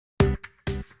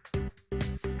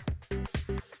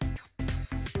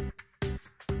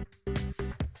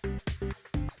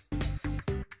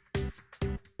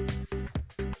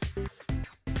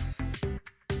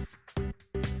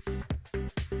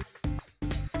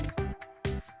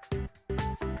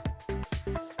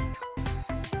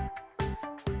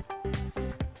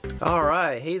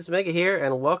Alright, hey, it's Mega here,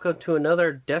 and welcome to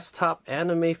another desktop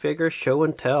anime figure show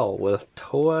and tell with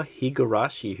Towa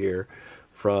Higurashi here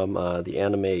from the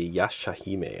anime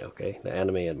YashaHime, okay? The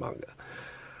anime and manga.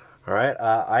 Alright,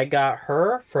 I got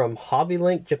her from Hobby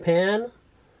Link Japan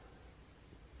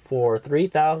for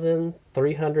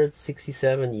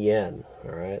 3,367 yen.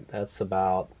 Alright, that's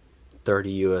about 30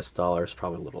 US dollars,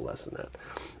 probably a little less than that.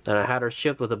 And I had her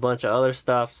shipped with a bunch of other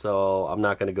stuff, so I'm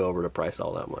not going to go over the price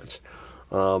all that much.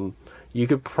 You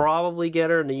could probably get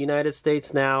her in the United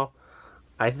States now.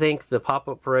 I think the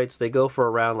pop-up parades, they go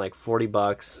for around like 40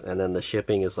 bucks, and then the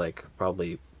shipping is like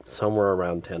probably somewhere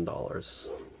around $10.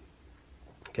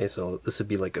 Okay, so this would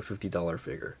be like a $50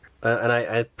 figure. And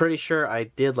I'm pretty sure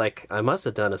I did, like, I must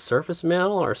have done a surface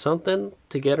mail or something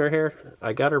to get her here.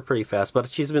 I got her pretty fast, but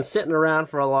she's been sitting around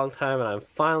for a long time, and I'm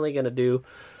finally going to do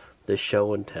the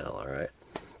show and tell, alright?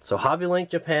 So Hobby Link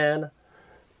Japan,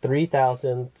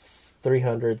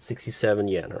 3,367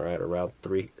 yen, alright, around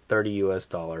 30 US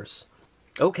dollars.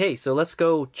 Okay, so let's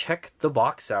go check the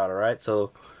box out, alright?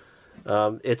 So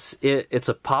it's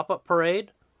a pop-up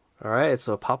parade, alright? It's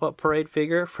a pop-up parade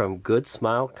figure from Good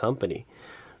Smile Company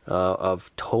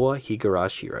of Towa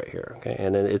Higurashi right here, okay?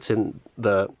 And then it's in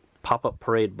the pop-up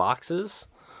parade boxes,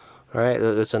 alright?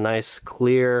 It's a nice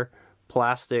clear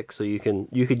plastic, so you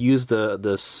could use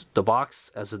the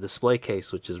box as a display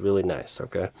case, which is really nice,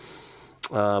 okay?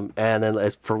 And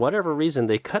then for whatever reason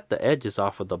they cut the edges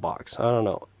off of the box. I don't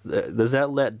know, does that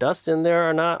let dust in there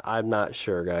or not? I'm not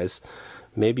sure, guys.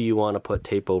 Maybe you want to put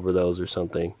tape over those or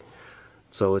something,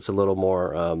 so it's a little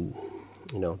more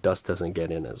you know, dust doesn't get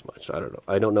in as much.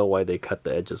 I don't know why they cut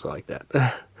the edges like that.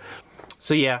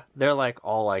 So yeah, they're like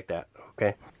all like that,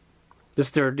 okay? This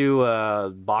is their new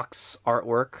box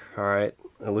artwork, alright?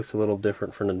 It looks a little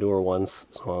different from the newer ones,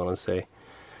 so I want to say.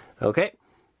 Okay,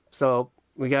 so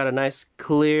we got a nice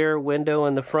clear window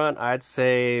in the front. I'd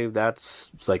say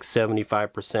it's like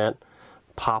 75%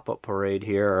 pop-up parade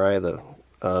here, alright?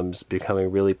 It's becoming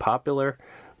really popular.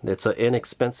 It's an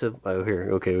inexpensive, oh here,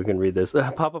 okay, we can read this.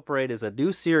 Pop-up Parade is a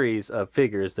new series of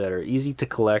figures that are easy to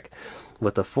collect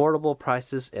with affordable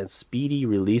prices and speedy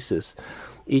releases.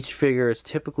 Each figure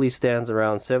typically stands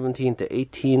around 17 to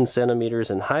 18 centimeters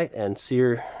in height, and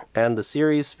the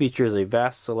series features a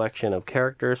vast selection of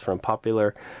characters from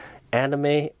popular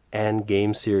anime and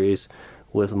game series,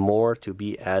 with more to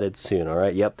be added soon.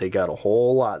 Alright, yep, they got a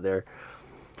whole lot there.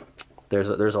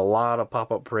 There's a lot of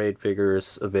pop-up parade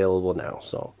figures available now.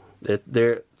 So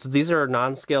these are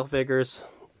non-scale figures.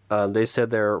 They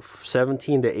said they're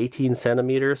 17 to 18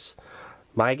 centimeters.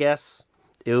 My guess,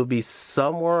 it would be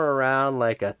somewhere around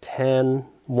like a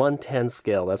 110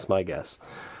 scale. That's my guess.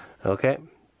 Okay.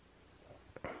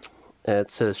 And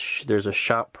it says there's a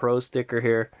Shop Pro sticker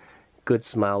here. Good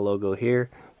Smile logo here.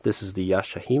 This is the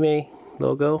YashaHime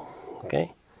logo.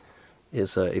 Okay.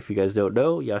 If you guys don't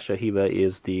know, YashaHime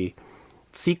is the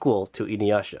sequel to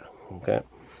Inuyasha, okay?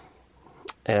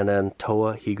 And then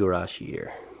Towa Higurashi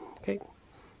here, okay?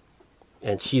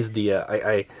 And she's the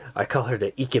I call her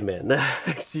the ikemen.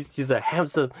 she's a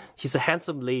handsome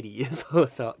lady, so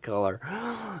I'll call her.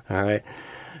 All right,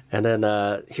 and then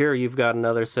here you've got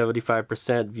another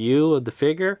 75% view of the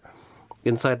figure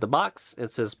inside the box.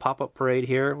 It says Pop-Up Parade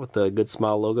here with the Good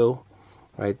Smile logo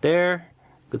right there.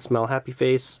 Good Smile, happy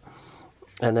face.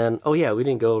 And then, oh yeah, we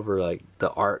didn't go over like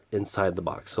the art inside the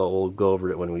box, so we'll go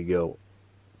over it when we go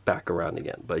back around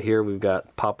again. But here we've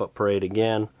got Pop-Up Parade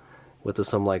again with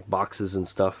some like boxes and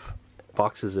stuff,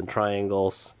 boxes and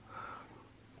triangles,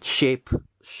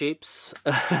 shapes,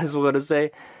 is what I'm gonna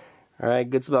say. All right,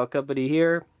 Good Smile Company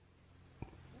here.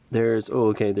 There's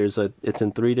it's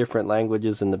in 3 different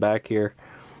languages in the back here.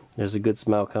 There's a Good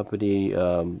Smile Company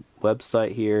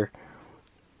website here.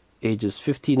 Ages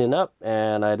 15 and up,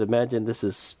 and I'd imagine this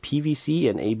is PVC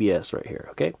and ABS right here,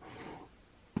 okay?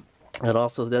 It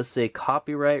also does say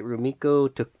copyright Rumiko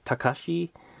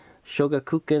Takashi,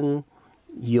 Shogakukan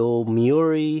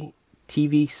Yomiuri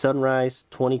TV Sunrise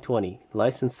 2020.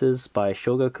 Licenses by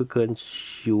Shogakukan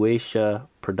Shueisha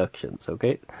Productions,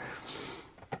 okay?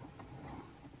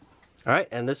 Alright,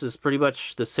 and this is pretty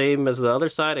much the same as the other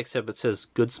side, except it says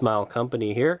Good Smile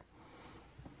Company here.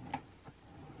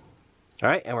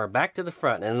 Alright, and we're back to the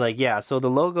front, and like, yeah, so the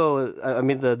logo, I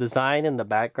mean the design in the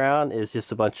background is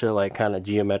just a bunch of like kind of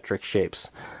geometric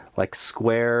shapes, like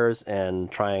squares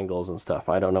and triangles and stuff.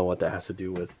 I don't know what that has to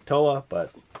do with Towa,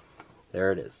 but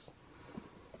there it is.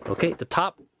 Okay, the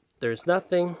top, there's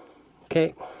nothing.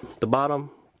 Okay, the bottom,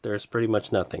 there's pretty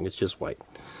much nothing. It's just white.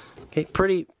 Okay,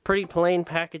 pretty plain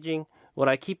packaging. Would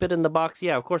I keep it in the box?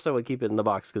 Yeah, of course I would keep it in the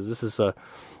box, because this is a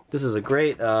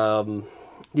great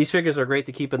these figures are great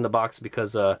to keep in the box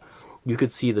because you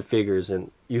could see the figures,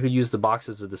 and you could use the box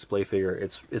as a display figure.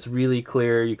 It's really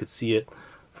clear. You could see it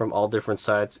from all different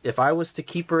sides. If I was to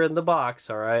keep her in the box,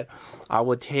 all right, I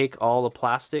would take all the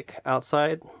plastic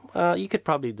outside. You could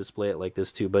probably display it like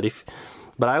this too, but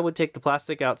I would take the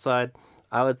plastic outside.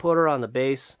 I would put her on the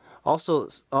base. Also,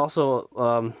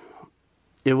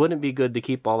 it wouldn't be good to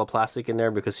keep all the plastic in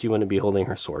there because she wouldn't be holding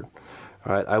her sword.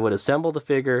 All right, I would assemble the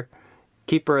figure,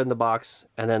 keep her in the box,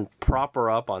 and then prop her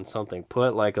up on something.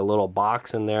 Put like a little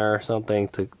box in there or something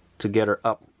to get her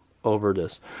up over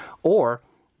this. Or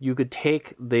you could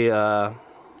take the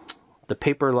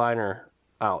paper liner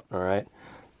out. All right,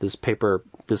 this paper,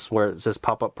 this where it says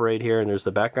Pop-Up Parade here, and there's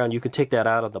the background. You could take that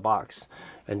out of the box,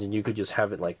 and then you could just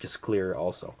have it like just clear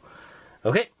also.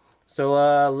 Okay,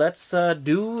 so let's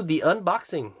do the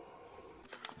unboxing.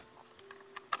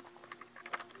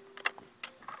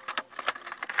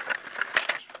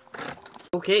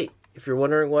 Okay, if you're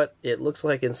wondering what it looks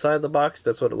like inside the box,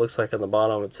 that's what it looks like on the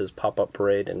bottom. It says Pop-Up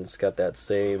Parade, and it's got that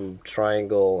same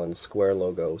triangle and square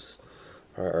logos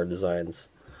or designs.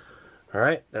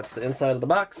 Alright, that's the inside of the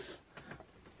box.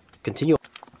 Continue.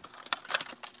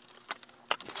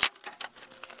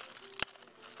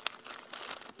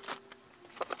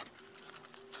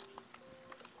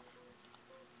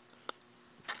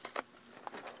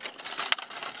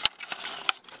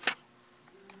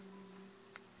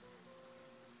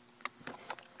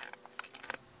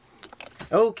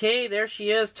 Okay, there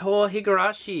she is, Towa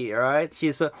Higurashi. All right,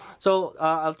 she's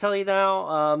I'll tell you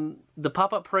now. The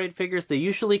Pop-Up Parade figures, they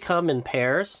usually come in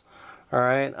pairs. All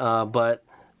right, but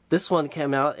this one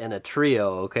came out in a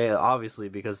trio. Okay, obviously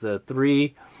because the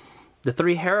three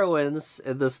heroines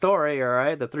in the story. All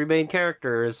right, the three main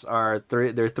characters are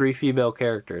they're three female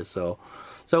characters. So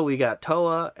we got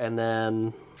Towa, and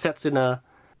then Setsuna,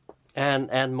 and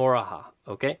Moraha.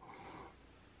 Okay.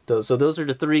 So those are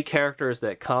the three characters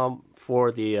that come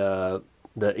for the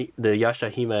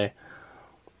YashaHime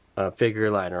figure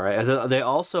line, all right? They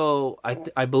also,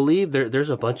 I believe there's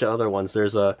a bunch of other ones.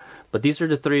 But these are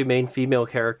the three main female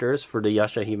characters for the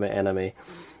YashaHime anime.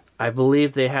 I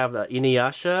believe they have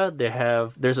Inuyasha.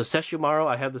 There's a Sesshomaru.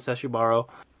 I have the Sesshomaru.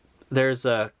 There's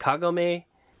a Kagome,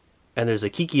 and there's a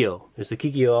Kikyo. There's a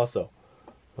Kikyo also.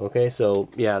 Okay, so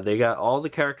yeah, they got all the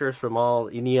characters from all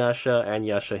Inuyasha and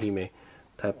YashaHime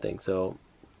type thing. So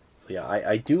yeah,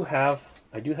 I do have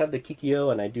the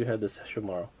Kikyo, and I do have the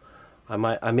Sesshomaru.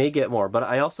 I may get more, but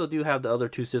I also do have the other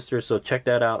two sisters, so check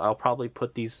that out. I'll probably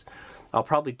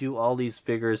do all these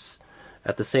figures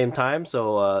at the same time.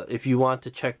 So if you want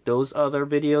to check those other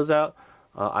videos out,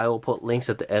 I will put links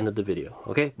at the end of the video.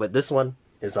 Okay, but this one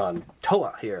is on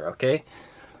Towa here. Okay,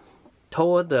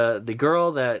 Towa, the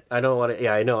girl that I don't want to.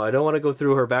 Yeah, I know. I don't want to go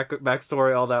through her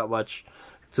backstory all that much.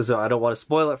 So I don't want to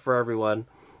spoil it for everyone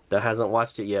that hasn't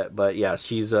watched it yet. But yeah,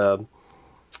 she's the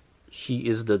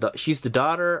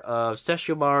daughter of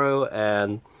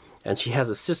Sesshomaru, and she has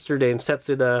a sister named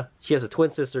Setsuna. She has a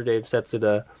twin sister named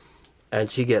Setsuna, and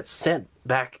she gets sent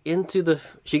to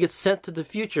the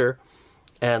future,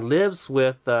 and lives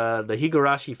with the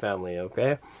Higurashi family.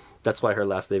 Okay, that's why her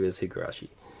last name is Higurashi.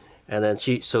 And then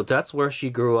so that's where she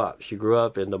grew up. She grew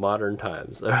up in the modern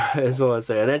times. Is what I want to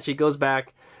say. And then she goes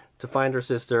back to find her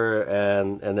sister,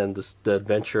 and then the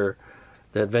adventure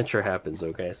happens.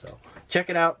 Okay, so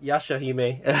check it out,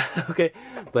 YashaHime. Okay,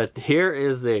 but here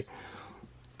is the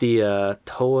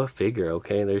Towa figure.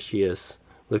 Okay, there she is,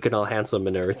 looking all handsome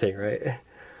and everything, right?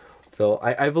 So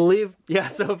I believe, yeah.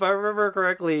 So if I remember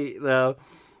correctly,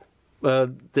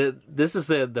 this is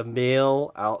the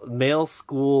male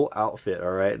school outfit.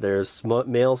 All right, there's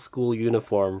male school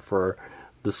uniform for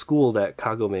the school that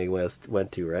Kagome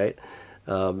went to, right?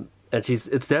 And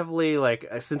it's definitely like,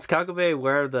 since Kagome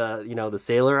wear the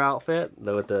sailor outfit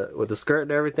with the skirt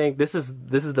and everything, this is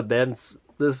the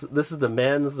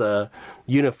men's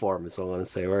uniform, is what I want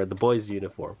to say, or the boys'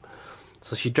 uniform.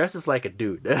 So she dresses like a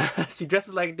dude. She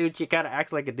dresses like a dude. She kind of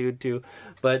acts like a dude too,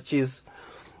 but she's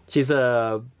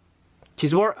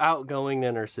more outgoing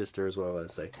than her sister, is what I want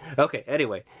to say. Okay,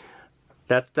 anyway,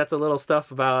 that's a little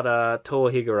stuff about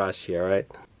Towa Higurashi. All right.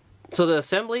 So the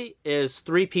assembly is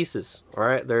 3 pieces. All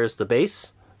right. There's the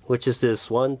base, which is this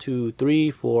 1, 2,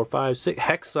 3, 4, 5, 6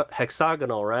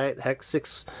 hexagonal, right?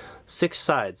 Six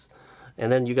sides,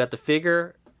 and then you got the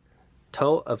figure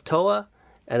of Towa,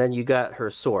 and then you got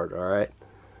her sword. All right.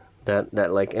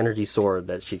 That like energy sword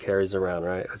that she carries around,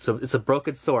 right? It's a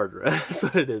broken sword, right? That's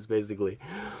what it is basically.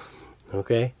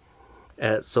 Okay,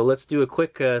 so let's do a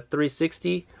quick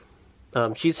 360.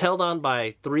 She's held on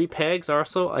by 3 pegs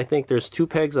also. I think there's 2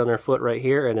 pegs on her foot right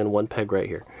here, and then 1 peg right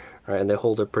here. All right, and they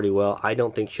hold her pretty well. I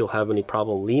don't think she'll have any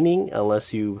problem leaning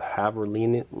unless you have her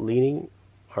leaning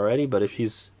already, but if you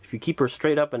keep her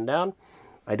straight up and down,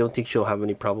 I don't think she'll have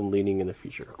any problem leaning in the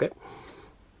future. Okay,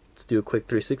 let's do a quick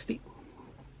 360.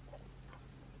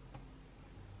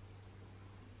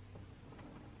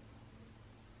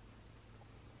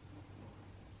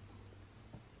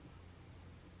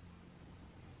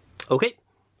 Okay,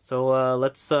 so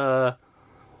let's Hazemeg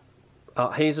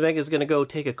is gonna go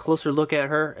take a closer look at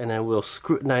her, and then we'll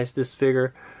scrutinize this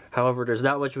figure. However, there's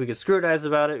not much we can scrutinize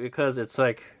about it because it's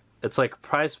like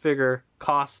prize figure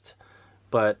cost,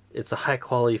 but it's a high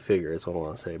quality figure is what I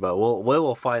want to say. But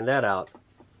we'll find that out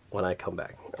when I come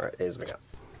back. All right, Hazemeg out.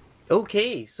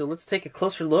 Okay, so let's take a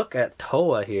closer look at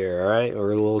Towa here. All right,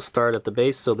 or we'll start at the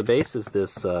base. So the base is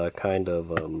this kind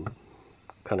of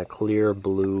clear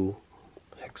blue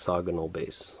hexagonal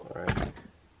base. All right,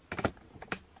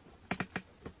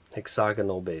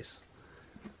 hexagonal base.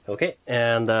 Okay,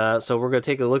 and so we're going to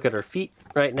take a look at her feet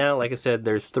right now. Like I said,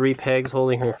 there's 3 pegs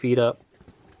holding her feet up.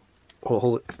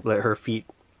 Let her feet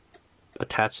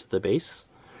attached to the base.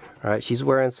 All right, she's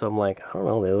wearing some, like, I don't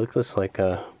know, they look just like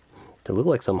they look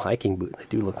like some hiking boots. They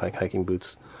do look like hiking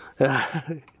boots.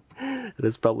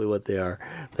 That's probably what they are.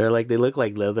 They look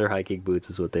like leather hiking boots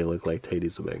is what they look like,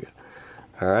 Teddy's Omega.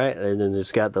 All right, and then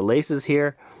there's got the laces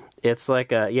here. It's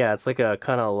like a, yeah, it's like a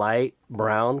kind of light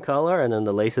brown color, and then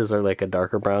the laces are like a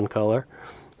darker brown color.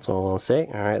 That's all I'll say.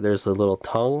 All right, there's a little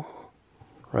tongue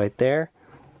right there.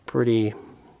 Pretty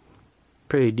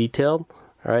detailed.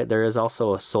 All right, there is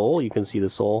also a sole. You can see the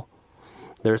sole.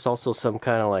 There's also some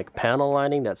kind of like panel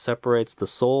lining that separates the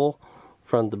sole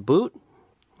from the boot.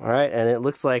 All right, and it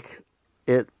looks like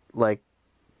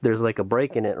there's like a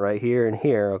break in it right here and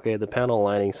here, okay, the panel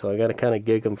lining, so I gotta kind of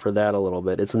gig them for that a little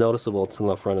bit. It's noticeable, it's in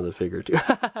the front of the figure too.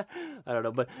 I don't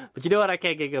know, but you know what, I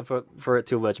can't gig them for it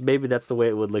too much. Maybe that's the way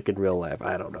it would look in real life,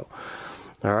 I don't know.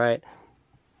 All right,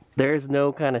 there's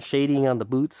no kind of shading on the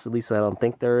boots, at least I don't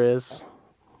think there is.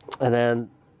 And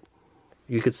then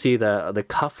you could see the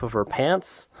cuff of her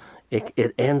pants.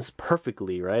 It ends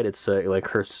perfectly, right? It's like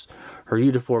her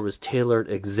uniform is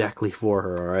tailored exactly for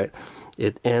her, all right?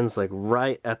 It ends like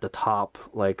right at the top,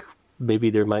 like maybe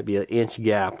there might be an inch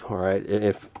gap, all right?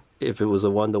 If it was a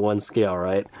 1-to-1 scale,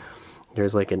 right?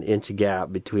 There's like an inch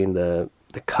gap between the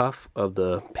cuff of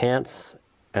the pants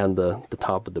and the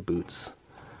top of the boots.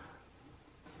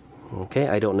 Okay,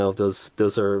 I don't know if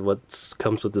those are what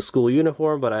comes with the school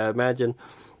uniform, but I imagine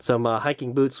some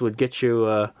hiking boots would get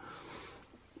you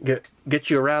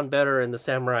get you around better in the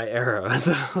samurai era, as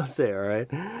I'll say. All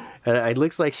right, and it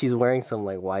looks like she's wearing some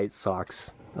like white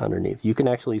socks underneath. You can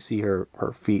actually see her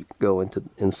feet go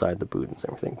inside the boot and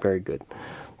everything. Very good,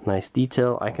 nice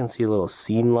detail. I can see a little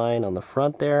seam line on the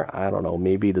front there. I don't know,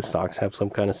 maybe the socks have some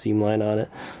kind of seam line on it,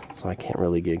 so I can't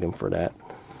really gig them for that.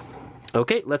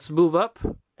 Okay, let's move up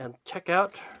and check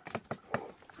out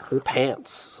her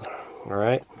pants. All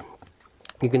right.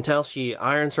 You can tell she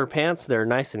irons her pants. They're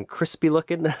nice and crispy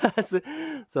looking.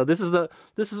 So this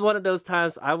is one of those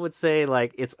times I would say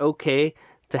like it's okay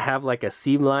to have like a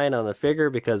seam line on the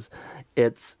figure because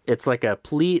it's like a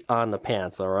pleat on the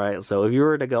pants, all right? So if you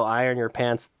were to go iron your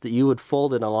pants, you would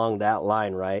fold it along that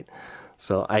line, right?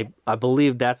 So I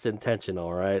believe that's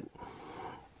intentional, right?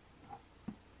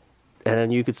 And then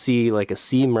you could see like a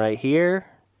seam right here.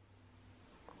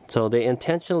 So they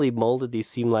intentionally molded these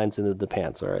seam lines into the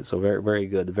pants, all right? So very, very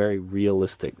good, very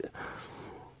realistic.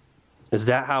 Is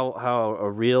that how a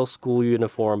real school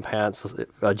uniform pants,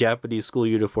 a Japanese school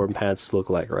uniform pants look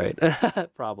like, right?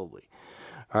 Probably.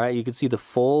 All right, you can see the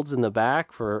folds in the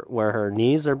back for where her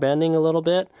knees are bending a little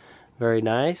bit. Very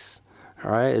nice.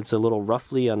 All right, it's a little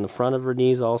roughly on the front of her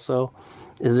knees also.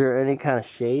 Is there any kind of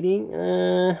shading?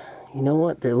 You know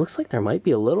what? It looks like there might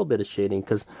be a little bit of shading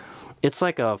because it's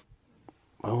like a,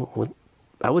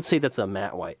 I would say that's a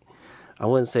matte white. I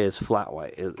wouldn't say it's flat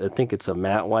white. I think it's a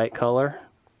matte white color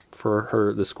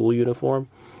for the school uniform.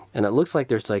 And it looks like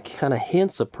there's like kind of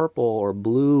hints of purple or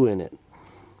blue in it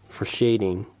for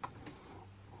shading.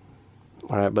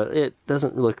 Alright, but it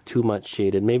doesn't look too much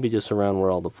shaded. Maybe just around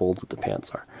where all the folds of the pants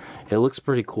are. It looks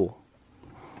pretty cool.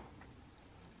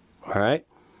 Alright.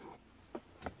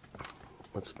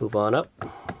 Let's move on up.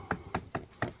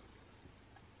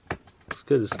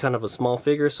 It's kind of a small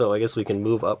figure, so I guess we can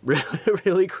move up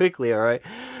really quickly. All right,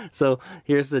 so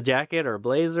here's the jacket or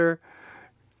blazer,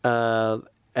 and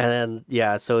then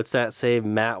yeah, so it's that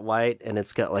same matte white, and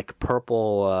it's got like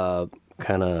purple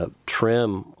kind of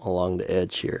trim along the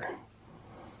edge here.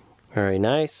 Very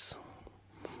nice.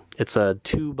 It's a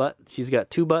she's got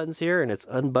 2 buttons here, and it's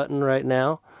unbuttoned right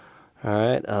now. All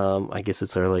right, I guess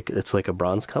it's like a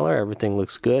bronze color. Everything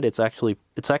looks good. It's actually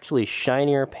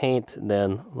shinier paint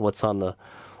than what's on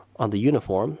the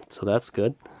uniform, so that's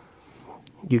good.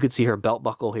 You could see her belt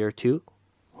buckle here too,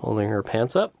 holding her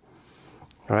pants up.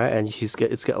 All right, and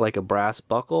it's got like a brass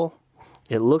buckle.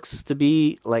 It looks to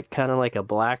be like kind of like a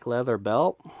black leather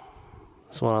belt.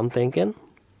 That's what I'm thinking.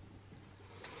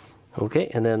 Okay,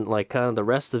 and then like kind of the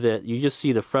rest of it, you just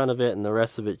see the front of it and the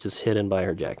rest of it just hidden by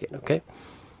her jacket. Okay,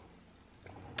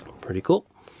 pretty cool.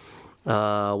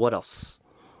 What else?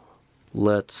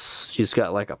 She's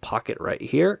got like a pocket right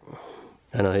here.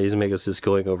 I know he's making us just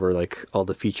going over like all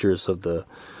the features of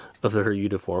her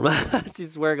uniform.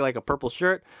 She's wearing like a purple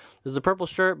shirt. There's a purple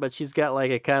shirt, but she's got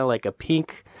like a kind of like a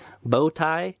pink bow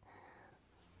tie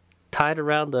tied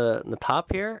around the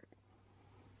top here.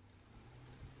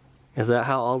 Is that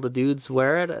how all the dudes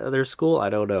wear it at their school? I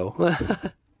don't know.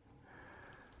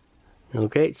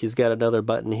 Okay, she's got another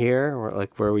button here,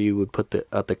 where you would put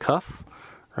the cuff,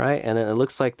 right? And then it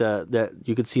looks like that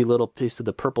you could see a little piece of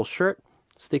the purple shirt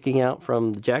sticking out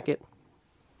from the jacket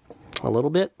a little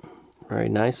bit. Very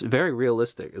nice, very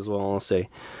realistic is what I want to say.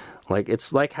 Like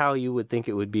it's like how you would think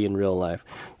it would be in real life.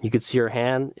 You could see her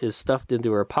hand is stuffed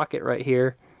into her pocket right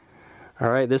here. All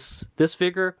right, this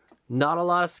figure, not a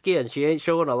lot of skin. She ain't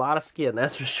showing a lot of skin,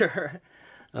 that's for sure.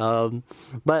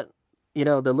 But you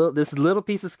know, this little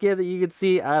piece of skin that you can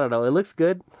see, I don't know, it looks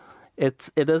good. It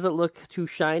doesn't look too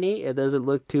shiny. It doesn't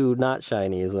look too not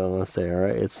shiny, is what I want to say. All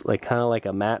right, it's like kind of like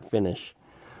a matte finish.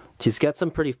 She's got some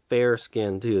pretty fair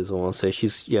skin too, is what I want to say.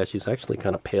 She's actually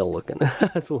kind of pale looking.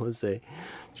 That's what I want to say.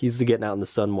 She's getting out in the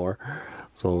sun more.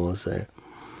 That's what I want to say.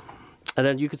 And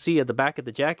then you can see at the back of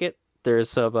the jacket,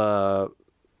 there's some a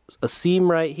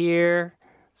seam right here,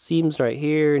 seams right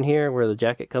here and here where the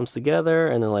jacket comes together,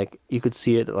 and then like you could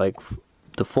see it like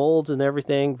the folds and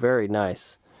everything. Very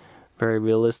nice, very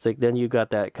realistic. Then you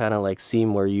got that kind of like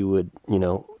seam where you would, you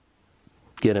know,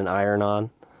 get an iron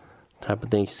on type of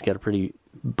thing. She's got a pretty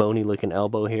bony looking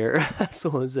elbow here.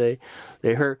 So I say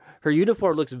her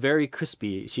uniform looks very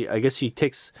crispy. I guess she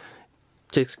takes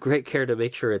great care to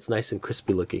make sure it's nice and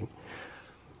crispy looking.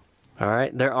 All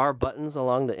right, there are buttons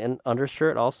along the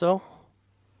undershirt also,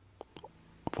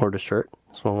 or the shirt,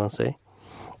 that's what I want to say,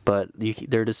 but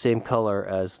they're the same color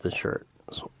as the shirt.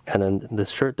 And then the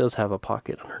shirt does have a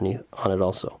pocket underneath on it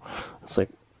also. It's like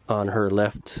on her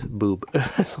left boob.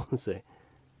 That's what I want to say.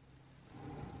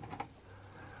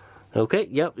 Okay,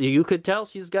 yep, you could tell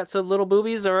she's got some little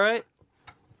boobies, all right?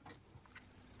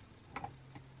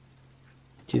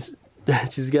 She's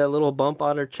got a little bump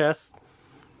on her chest.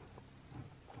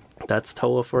 That's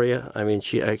Towa for you. I mean,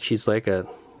 she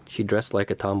dressed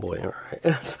like a tomboy, all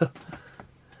right? So,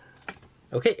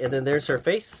 okay, and then there's her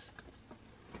face.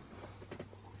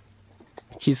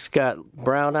 She's got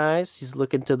brown eyes. She's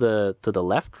looking to the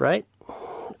left, right?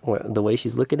 The way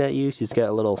she's looking at you, she's got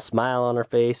a little smile on her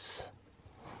face.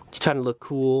 She's trying to look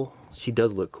cool. She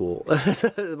does look cool,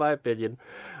 in my opinion.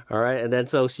 All right, and then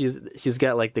so she's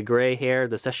got like the gray hair,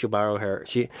 the Sesshomaru hair.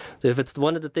 If it's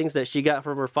one of the things that she got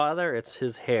from her father, it's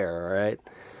his hair. All right,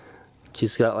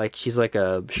 she's like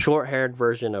a short-haired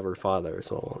version of her father.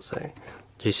 Is what I want to say.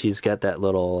 She's got that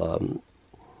little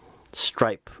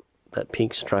stripe, that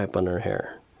pink stripe on her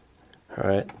hair. All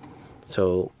right,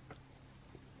 so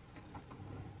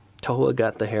Towa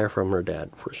got the hair from her dad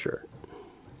for sure.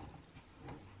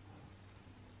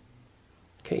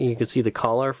 Okay, you can see the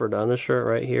collar for the undershirt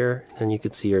right here, and you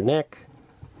can see her neck.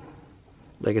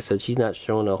 Like I said, she's not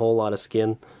showing a whole lot of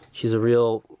skin. She's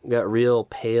got real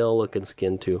pale looking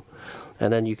skin too.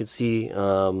 And then you can see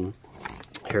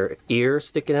her ear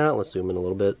sticking out. Let's zoom in a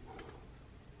little bit.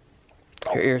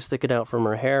 Her ear sticking out from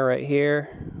her hair right here.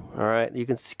 All right, you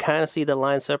can kind of see the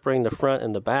line separating the front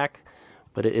and the back,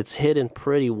 but it's hidden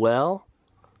pretty well.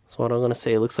 That's what I'm going to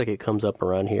say. It looks like it comes up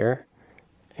around here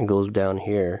and goes down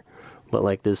here. But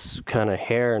like this kind of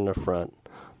hair in the front,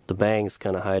 the bangs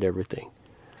kind of hide everything.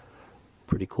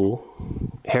 Pretty cool.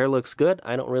 Hair looks good.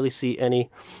 I don't really see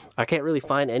I can't really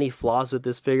find any flaws with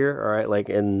this figure. All right, like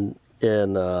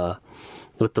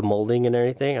with the molding and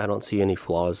everything, I don't see any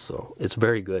flaws. So it's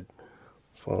very good.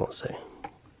 That's what I want to say.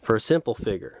 For a simple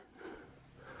figure,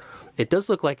 it does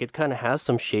look like it kind of has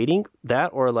some shading. That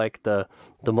or like the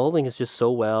molding is just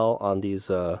so well on these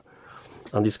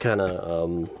kind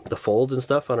of the folds and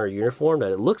stuff on our uniform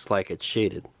that it looks like it's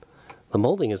shaded. The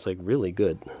molding is like really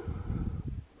good.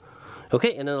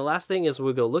 Okay, and then the last thing is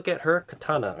we'll go look at her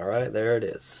katana. All right, there it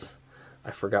is.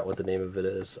 I forgot what the name of it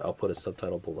is. I'll put a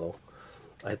subtitle below.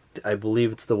 I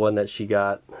believe it's the one that she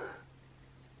got.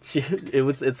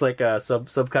 It's like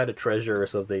some kind of treasure or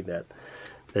something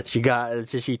that she got.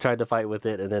 She tried to fight with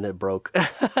it and then it broke.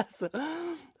 So,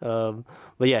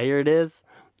 but yeah, here it is.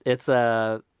 It's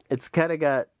kind of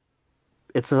got,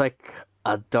 it's like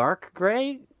a dark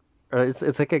gray,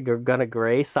 it's like a kind of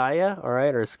gray saya, all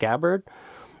right, or scabbard.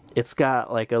 It's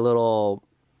got like a little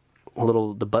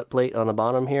the butt plate on the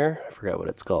bottom here. I forgot what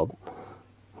it's called.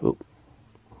 Oop.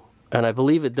 And I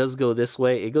believe it does go this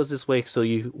way. It goes this way, so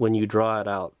when you draw it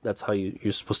out, that's how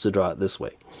you're supposed to draw it this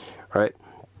way, all right?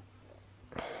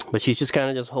 But she's just kind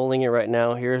of just holding it right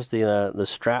now. Here's the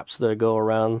straps that go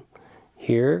around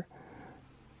here,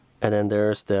 and then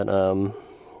there's that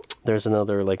there's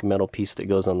another like metal piece that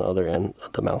goes on the other end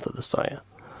of the mouth of the saya.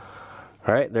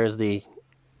 All right, there's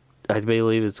I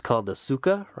believe it's called the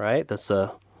suka, right? That's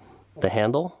the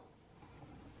handle.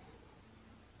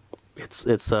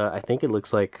 It's I think it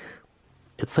looks like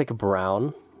it's like a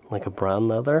brown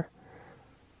leather,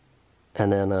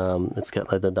 and then it's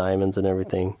got like the diamonds and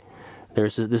everything.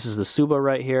 This is the suba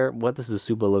right here. What does the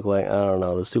suba look like? I don't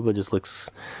know. The suba just looks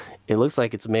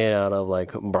like it's made out of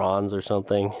like bronze or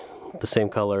something, the same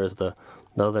color as the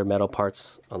other metal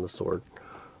parts on the sword.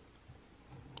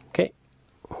 Okay,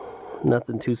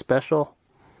 nothing too special.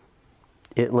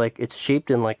 It's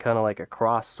shaped in like kind of like a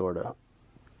cross, sort of,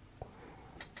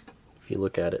 if you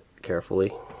look at it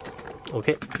carefully.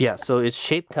 Okay, yeah, so it's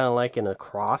shaped kind of like in a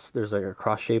cross. There's like a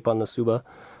cross shape on the suba,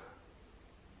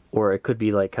 or it could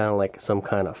be like kind of like some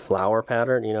kind of flower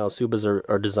pattern. You know, subas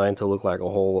are designed to look like a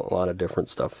whole lot of different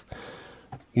stuff,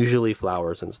 usually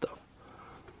flowers and stuff.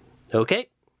 Okay,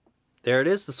 there it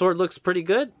is. The sword looks pretty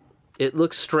good. It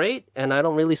looks straight, and I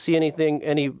don't really see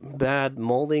any bad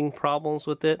molding problems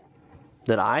with it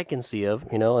that I can see of,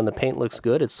 you know, and the paint looks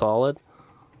good. It's solid.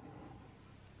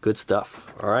 Good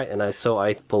stuff. All right, and so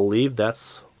I believe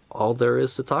that's all there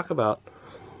is to talk about.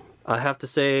 I have to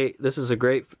say, it's a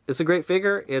great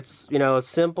figure. It's, you know, it's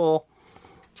simple.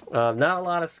 Not a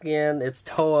lot of skin. It's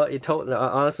Towa.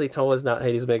 Honestly, Towa's not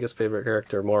Hades Mega's favorite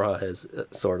character. Moroha is,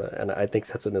 sorta, and I think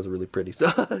Setsuna is really pretty.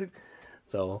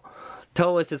 So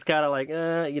Towa's just kind of like,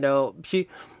 you know,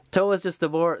 Towa's just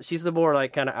she's the more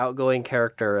like kind of outgoing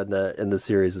character in the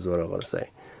series, is what I want to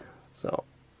say. So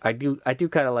I do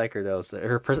kind of like her though.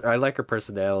 So I like her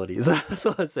personality. That's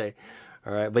what I say.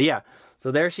 All right, but yeah.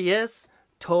 So there she is,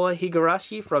 Towa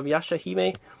Higurashi from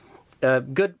YashaHime.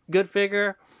 Good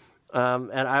figure.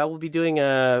 And I will be doing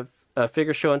a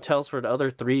figure show and tells for the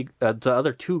other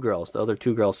two girls,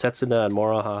 Setsuna and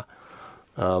Moroha.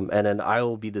 And then I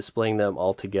will be displaying them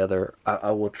all together.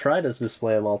 I will try to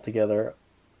display them all together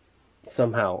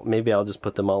somehow. Maybe I'll just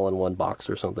put them all in one box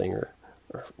or something, or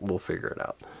we'll figure it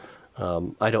out.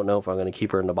 I don't know if I'm going to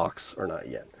keep her in the box or not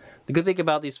yet. The good thing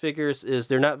about these figures is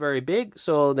they're not very big,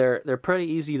 so they're pretty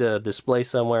easy to display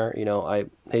somewhere. You know,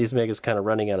 Hades Mega is kind of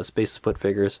running out of space to put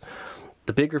figures.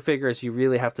 The bigger figures, you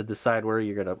really have to decide where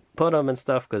you're going to put them and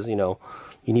stuff, because, you know,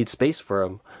 you need space for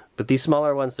them. But these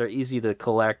smaller ones, they're easy to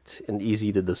collect and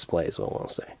easy to display, is what I want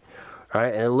to say. All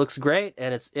right, and it looks great,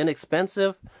 and it's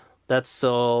inexpensive. It's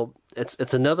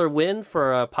another win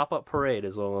for a Pop-Up Parade,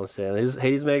 is what I want to say.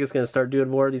 Hades Mega is going to start doing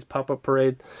more of these Pop-Up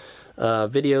Parade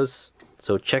videos,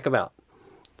 so check them out.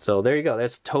 So there you go.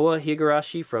 That's Towa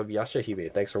Higurashi from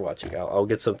YashaHime. Thanks for watching. I'll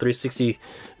get some 360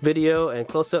 video and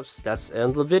close-ups. That's the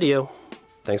end of the video.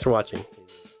 Thanks for watching.